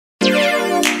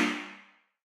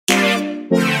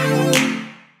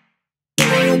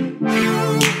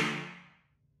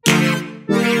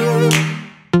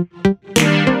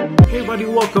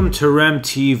everybody, welcome to REM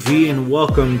TV and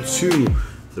welcome to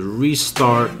the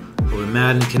restart of the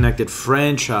Madden connected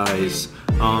franchise.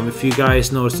 If you guys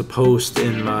noticed the post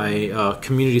in my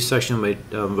community section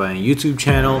of my YouTube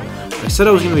channel, I said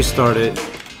I was going to restart it,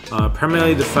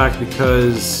 primarily the fact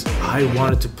because I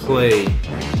wanted to play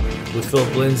with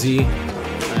Phillip Lindsay.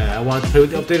 I wanted to play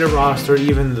with the updated roster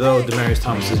even though Demaryius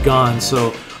Thomas is gone,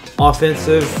 so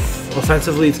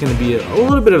offensively it's going to be a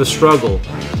little bit of a struggle,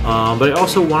 but I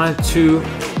also wanted to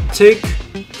take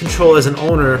control as an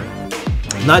owner,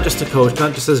 not just a coach,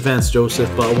 not just as Vance Joseph,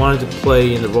 but I wanted to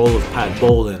play in the role of Pat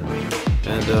Bowlen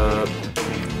and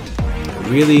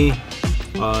really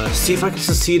see if I can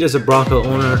succeed as a Bronco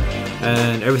owner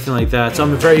and everything like that. So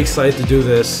I'm very excited to do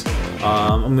this.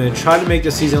 I'm going to try to make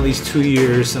this season at least 2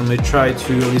 years. I'm going to try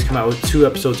to at least come out with 2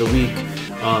 episodes a week.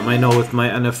 I know with my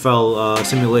NFL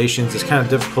simulations, it's kind of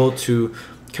difficult to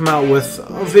come out with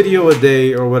a video a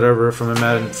day or whatever from a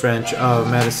Madden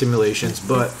simulations.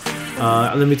 But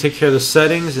let me take care of the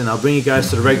settings, and I'll bring you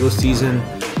guys to the regular season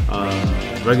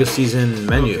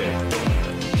menu.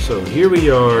 So here we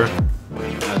are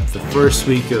at the first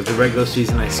week of the regular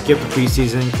season. I skipped the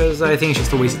preseason because I think it's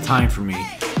just a waste of time for me.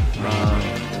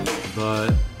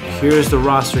 But here's the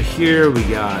roster. Here we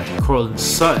got Courtland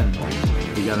Sutton.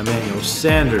 We got Emmanuel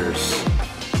Sanders.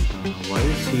 Why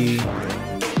is he?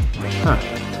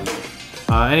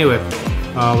 Anyway,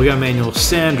 we got Emmanuel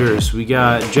Sanders. We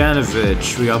got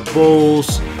Janovich. We got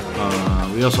Bowles.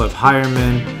 We also have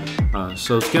Hireman.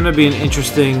 So it's gonna be an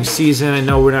interesting season. I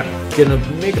know we're not gonna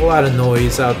make a lot of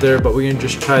noise out there, but we're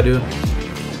just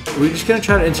gonna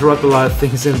try to interrupt a lot of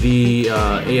things in the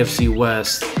AFC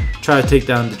West. Try to take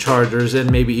down the Chargers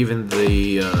and maybe even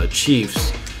the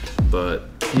Chiefs. But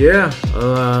yeah,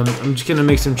 I'm just gonna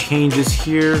make some changes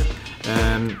here,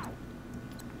 and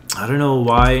I don't know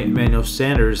why Emmanuel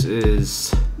Sanders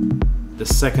is the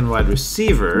second wide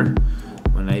receiver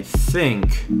when I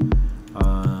think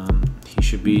he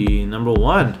should be number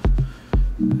 1.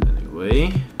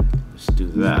 Anyway, let's do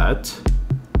that.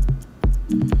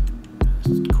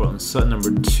 Courtland Sutton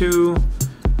number 2,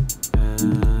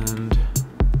 and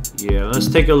yeah, let's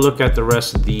take a look at the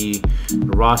rest of the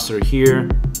roster here.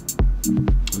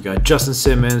 We got Justin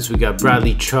Simmons, we got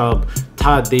Bradley Chubb,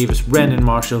 Todd Davis, Brandon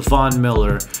Marshall, Von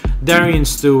Miller, Darian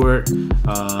Stewart,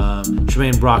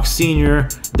 Tremaine Brock Sr.,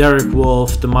 Derek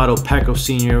Wolfe, D'Amato Pecco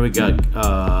Sr., we got,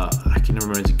 I can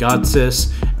remember, it's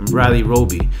Godsis, and Bradley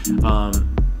Roby. I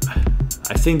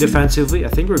think defensively, I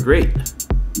think we're great.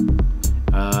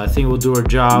 I think we'll do our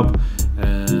job,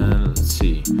 and let's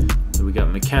see. We got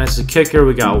McCann as a kicker,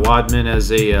 we got Wadman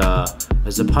as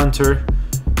a punter,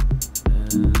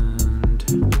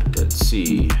 and let's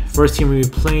see. First team we'll be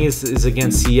playing is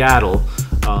against Seattle,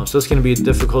 so it's going to be a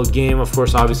difficult game. Of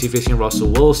course, obviously facing Russell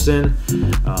Wilson. We're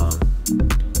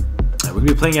going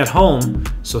to be playing at home,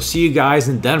 so see you guys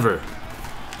in Denver.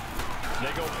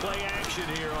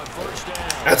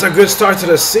 That's a good start to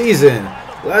the season.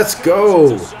 Let's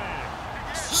go,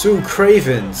 Sioux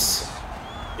Cravens.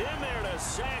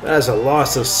 That's a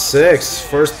loss of 6.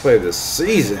 First play of the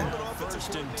season.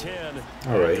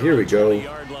 Alright, here we go.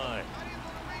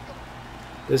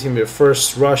 This is going to be the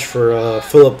first rush for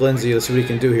Phillip Lindsay. Let's see what he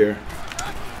can do here.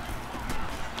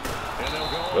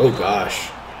 Oh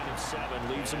gosh.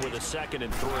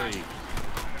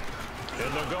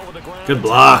 Good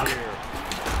block.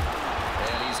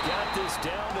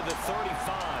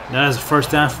 That is the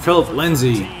first down for Phillip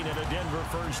Lindsay.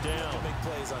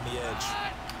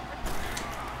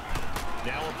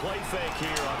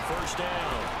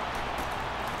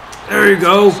 There you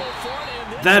go.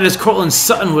 That is Courtland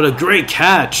Sutton with a great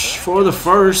catch for the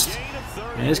first.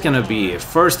 And it's going to be a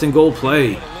 1st and goal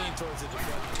play.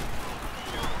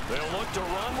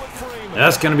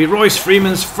 That's going to be Royce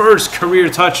Freeman's first career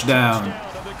touchdown.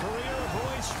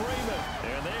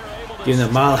 Giving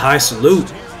a mile-high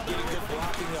salute.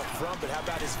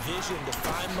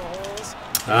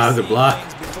 Good block.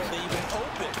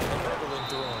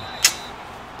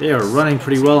 They are running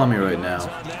pretty well on me right now.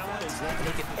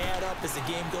 As the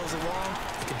game goes along,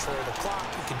 you control the clock,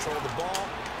 you control the ball,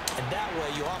 and that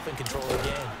way you often control the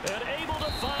game.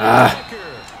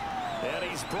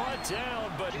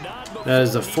 That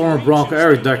is the former Bronco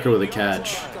Eric Decker with a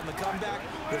catch.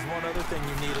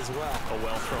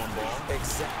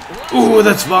 Ooh,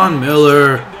 that's Von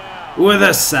Miller with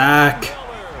a sack.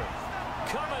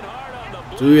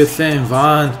 Do your thing,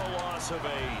 Von.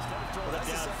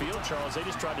 They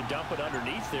just tried to dump it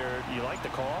underneath there. You like the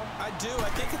call? I do. I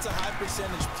think it's a high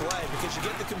percentage play because you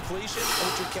get the completion.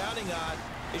 What you're counting on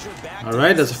is your back. All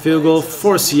right, that's a field goal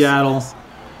for Seattle.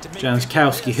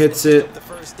 Janikowski hits it.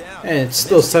 And it's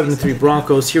still 7-3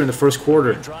 Broncos here in the first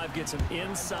quarter.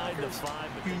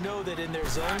 You know that in their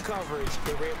zone coverage,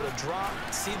 they were able to drop,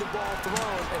 see the ball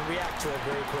thrown, and react to it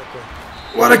very quickly.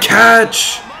 What a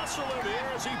catch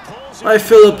by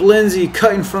Phillip Lindsay,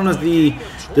 cut in front of the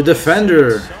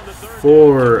defender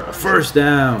for a first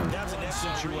down.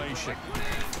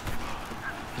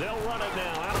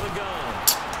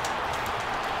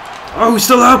 Oh, he's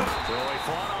still up.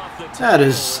 That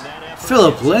is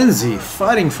Phillip Lindsay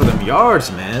fighting for them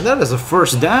yards, man. That is a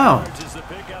first down.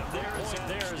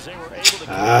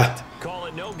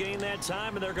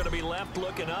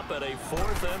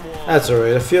 That's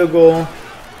alright. A field goal.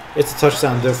 It's a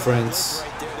touchdown difference.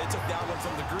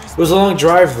 It was a long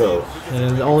drive, though.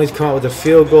 And only to come out with a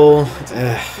field goal.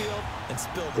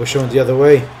 Wish it went the other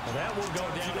way.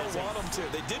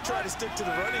 They did try to stick to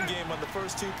the running game on the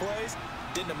first 2 plays.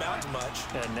 Didn't amount to much.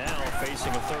 And now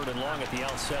facing a 3rd and long at the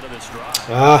outset of this drive.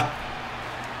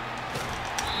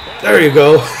 There you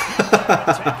go.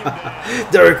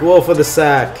 Derek Wolfe for the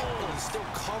sack. Still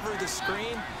cover the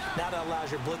screen. Now that allows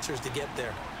your blitzers to get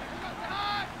there.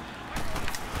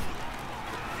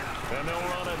 And they'll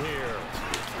run it here.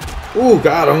 Ooh,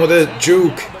 got him with a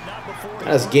juke.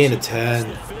 That's gain of 10.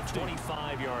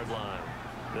 25-yard line.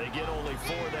 They get only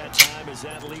 4 that time as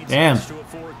that leads Damn. to a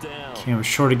 4th down. Came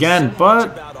short again,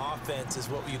 but About offense is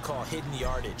what you call hidden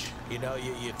yardage. You know,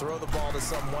 you throw the ball to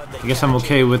someone. I guess I'm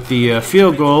okay with the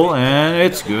field goal, and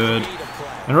it's good.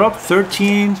 And we're up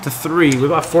 13-3 with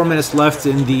about 4 minutes left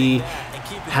in the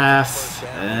half,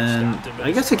 and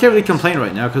I guess I can't really complain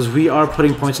right now because we are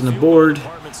putting points on the board.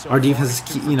 Our defense is,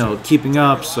 keeping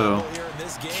up, so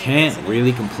can't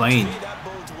really complain.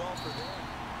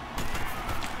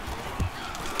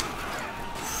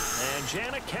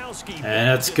 And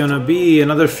that's gonna be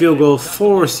another field goal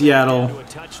for Seattle.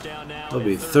 It'll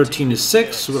be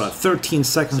 13-6. We've got 13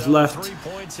 seconds left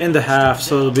in the half,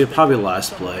 so it'll be probably the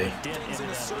last play. In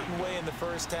a certain way in the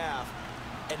first half,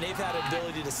 and they've had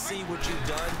ability to see what you've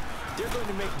done. They're going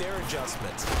to make their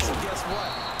adjustments. So guess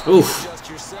what? Oof. Adjust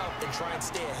yourself and try and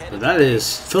stay ahead. But that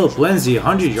is Phillip Lindsay,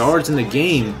 100 yards in the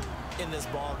game. In this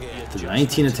ball game. To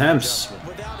 19 attempts.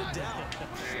 Without a doubt.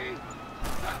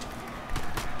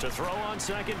 To throw on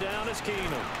 2nd down is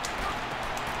Keenum.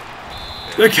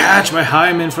 Good catch by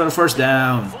Hyman for the first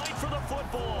down. Fight for the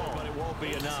football, but it won't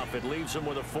be enough. It leaves him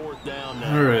with a 4th down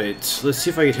now. Alright, let's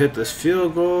see if I can hit this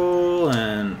field goal,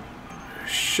 and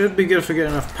should be good if I get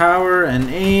enough power and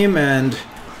aim, and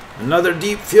another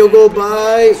deep field goal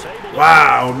by,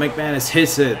 wow, McManus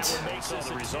hits it. Makes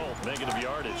the result, negative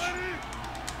yardage.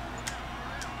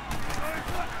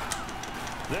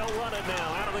 They'll run it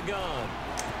now out of the gun.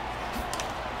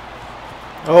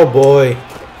 Oh boy.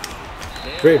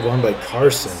 Great run by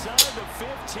Carson.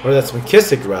 Or that's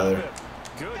McKissick, rather.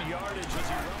 Good yardage as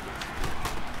he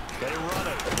runs. They run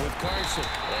it with Carson.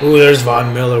 Ooh, there's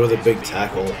Von Miller with a big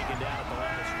tackle.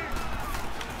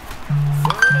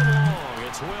 3rd and long,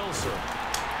 it's Wilson.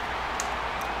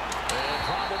 And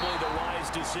probably the wise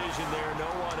decision there. No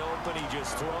one open, he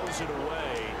just throws it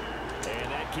away.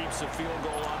 And that keeps the field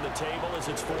goal on the table as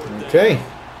it's 4th down. Okay.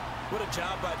 What a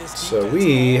job by this So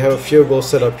we have a field goal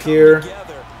set up here.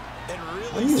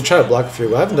 I need to try to block a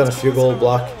field goal. I haven't done a field goal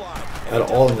block at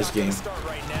all in this game. You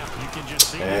can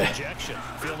just see the rejection.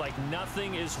 Feel like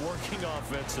nothing is working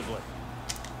offensively.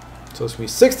 So it's going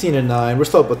to be 16-9. We're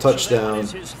still up a touchdown.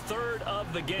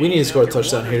 We need to score a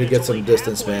touchdown here to get some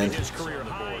distance, man. We'll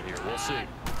see.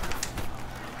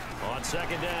 On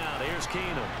 2nd down, here's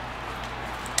Keenum.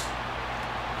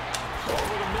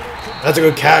 That's a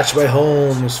good catch by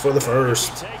Holmes for the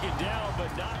first. Take it down,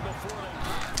 but not before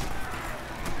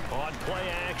they... On play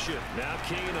action, now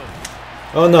Keenum.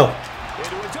 Oh no.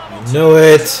 Into a double Knew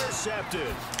it.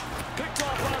 intercepted. Picked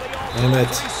off by the Damn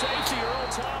it. safety, Earl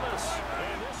Thomas.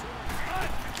 And this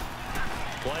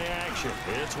play action,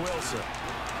 it's Wilson.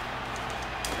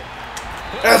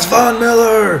 That's Von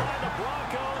Miller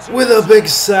with a big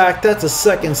sack. That's a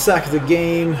 2nd sack of the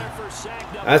game.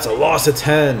 That's a loss of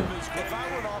 10. If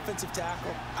I were an offensive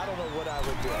tackle, I don't know what I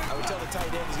would do. I would tell the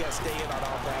tight end he's got to stay in on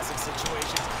all passing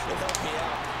situations and help me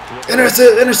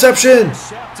out. Interception.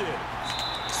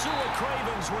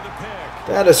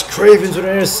 That is Cravens with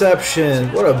an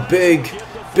interception. What a big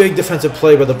defensive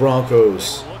play by the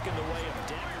Broncos.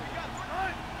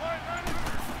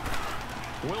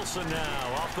 Wilson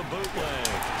now off the bootleg.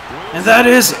 And that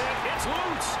is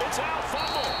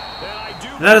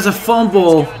a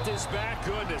fumble.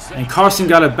 And Carson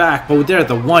got it back, but they're at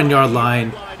the 1-yard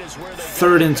line.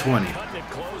 3rd and 20. And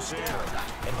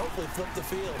hopefully flip the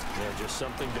field. Yeah, just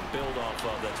something to can build off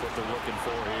of. That's what they're looking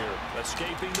for here.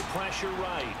 Escaping the pressure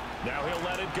right. Now he'll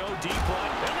let it go deep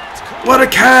right. And that's caught. What a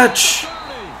catch!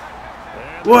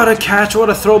 What a catch! What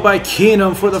a throw by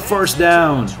Keenum for the first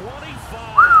down.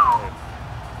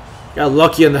 Got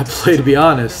lucky on that play, to be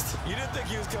honest. You didn't think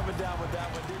he was coming down with that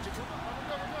one, did you?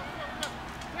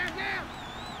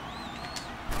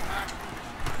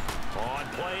 On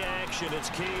play action, it's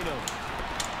Keenum.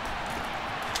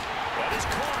 That is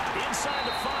caught inside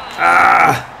the 5.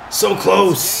 Ah, so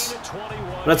close.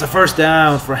 But that's a first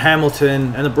down for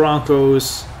Hamilton and the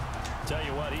Broncos. Tell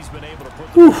you what, he's been able to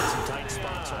put them in some tight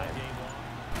spots all game long.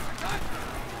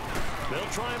 They'll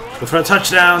try and run. But for a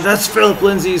touchdown, that's Phillip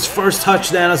Lindsay's first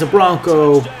touchdown as a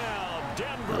Bronco.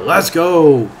 Let's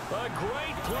go. A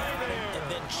great play there. And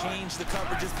then change the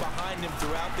coverages behind him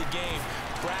throughout the game.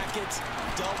 Brackets,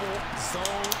 double,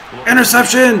 zone.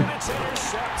 Interception. It's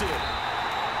intercepted.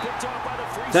 Picked off by the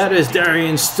free That is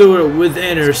Darian Stewart with the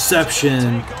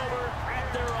interception.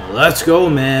 Let's go,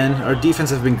 man. Our defense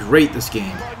has been great this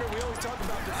game.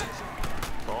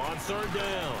 on third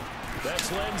down.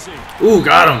 That's Lindsay. Ooh,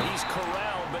 got him. He's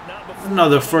corralled, but not before.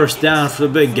 Another first down for the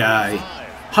big guy.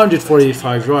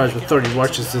 145 yards with 30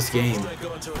 rushes this game.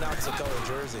 Go into an opposite color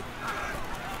jersey.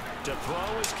 To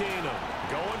throw is Keenum.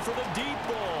 Going for the deep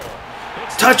ball.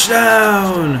 It's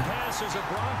Touchdown! passes a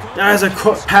Bronco. That is a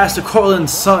pass to Cortland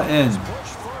Sutton. Push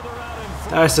further out in front.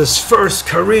 That's his first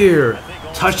career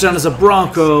touchdown as a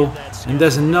Bronco. And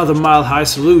there's another mile-high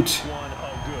salute. Oh,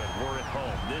 good. We're at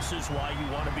home. This is why you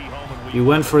want to be home and He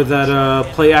went for that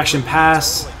play-action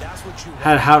pass.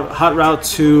 Had a hot route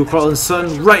to Cortland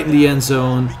Sutton right in the end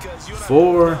zone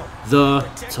for the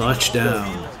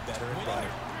touchdown.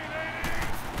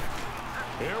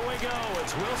 Here we go.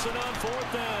 It's Wilson on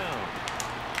fourth down.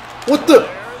 What the?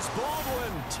 There's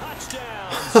Baldwin.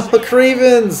 Touchdown.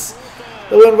 Cravens!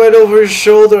 It went right over his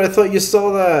shoulder. I thought you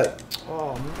saw that.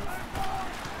 Oh, man.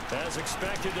 As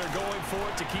expected, they're going for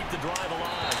it to keep the drive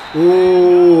alive.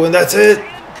 Ooh, and that's it.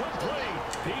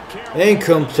 Incomplete. Pete Carroll.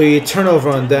 Incomplete. Turnover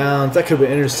on downs. That could have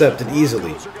been intercepted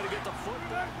easily. Are gonna get the foot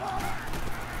back.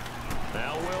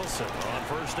 Now Wilson on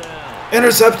first down.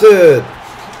 Intercepted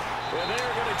And they're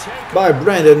gonna take by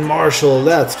Brandon Marshall.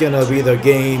 That's going to be the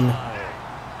game.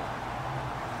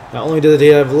 Not only did he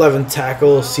have 11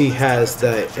 tackles, he has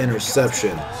that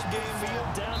interception.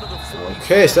 down to the 40.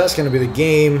 Okay, so that's going to be the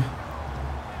game.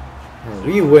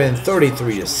 We win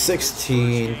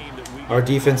 33-16. Our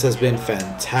defense has been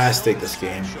fantastic this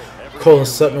game. Colin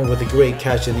Sutton with a great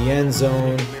catch in the end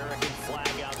zone.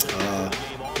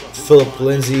 Phillip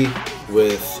Lindsay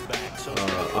with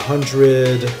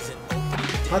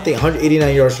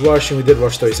 189 yards rushing. We did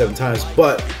rush 37 times,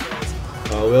 but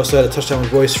we also had a touchdown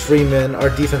with Royce Freeman. Our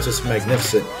defense was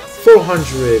magnificent.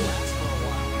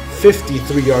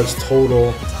 453 yards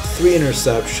total, 3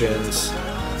 interceptions.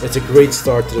 It's a great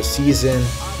start to the season,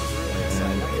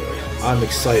 and I'm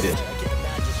excited.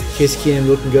 Case Keenum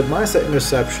looking good, minus that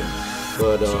interception.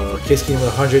 But Case Keenum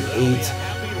with 108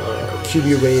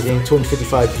 QB rating,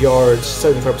 255 yards,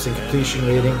 75% completion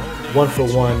rating, 1 for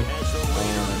 1.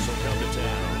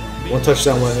 1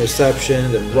 touchdown, 1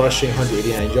 interception, then rushing,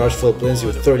 189 yards. Phillip Lindsay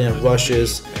with 39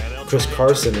 rushes. Chris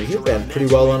Carson, he ran pretty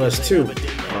well on us too.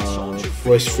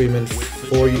 Royce Freeman,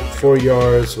 4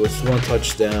 yards with 1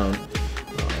 touchdown.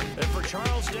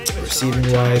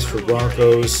 Receiving wise for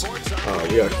Broncos,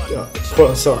 we got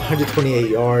Cortland Sutton, 128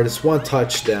 yards, 1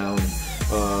 touchdown.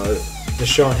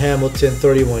 Deshaun Hamilton,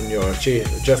 31 yards.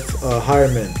 Jeff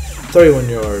Hireman, 31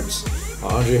 yards.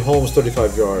 Andre Holmes,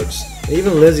 35 yards. And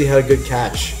even Lindsay had a good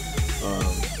catch.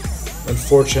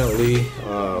 Unfortunately,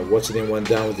 what's his name went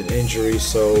down with an injury,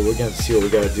 so we're going to see what we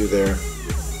got to do there.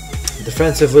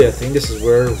 Defensively, I think this is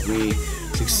where we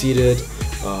succeeded.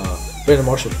 Brandon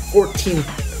Marshall, 14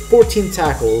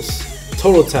 tackles,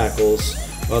 total tackles,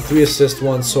 3 assists,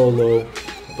 1 solo,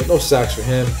 but no sacks for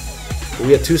him. But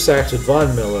we had 2 sacks with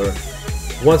Von Miller,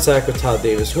 1 sack with Todd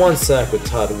Davis, 1 sack with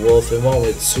Todd Wolf, and 1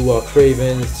 with Sewell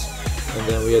Cravens. And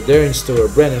then we had Darian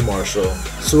Stewart, Brandon Marshall,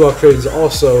 Sewell Cravens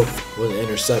also with an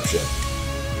interception.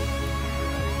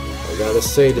 I gotta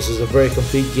say, this is a very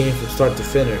complete game from start to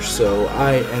finish, so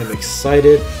I am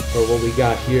excited for what we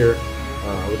got here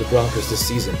with the Broncos this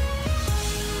season.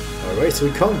 Alright, so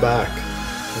we come back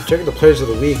and check out the players of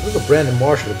the week. Look at Brandon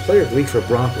Marshall, the player of the week for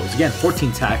Broncos. Again,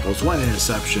 14 tackles, 1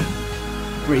 interception.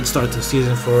 Great start to the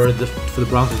season for the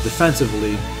Broncos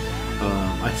defensively.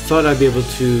 I thought I'd be able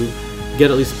to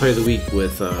get at least a player of the week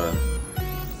with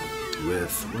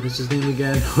what is his name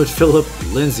again? With Phillip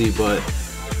Lindsay, but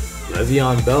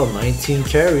Le'Veon Bell, 19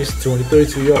 carries,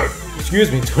 232 yards.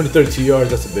 Excuse me, 232 yards.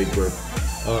 That's a big burp.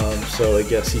 So I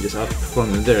guess he just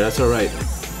outperformed him there. That's all right.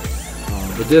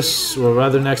 But this, or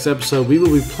rather next episode, we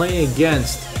will be playing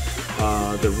against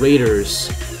the Raiders.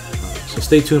 So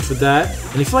stay tuned for that.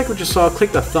 And if you like what you saw,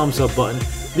 click the thumbs up button.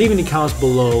 Leave any comments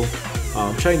below.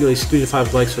 I'm trying to get at least 3 to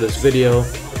 5 likes for this video.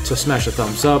 So smash the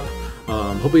thumbs up.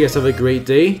 Hope you guys have a great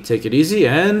day. Take it easy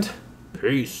and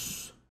peace.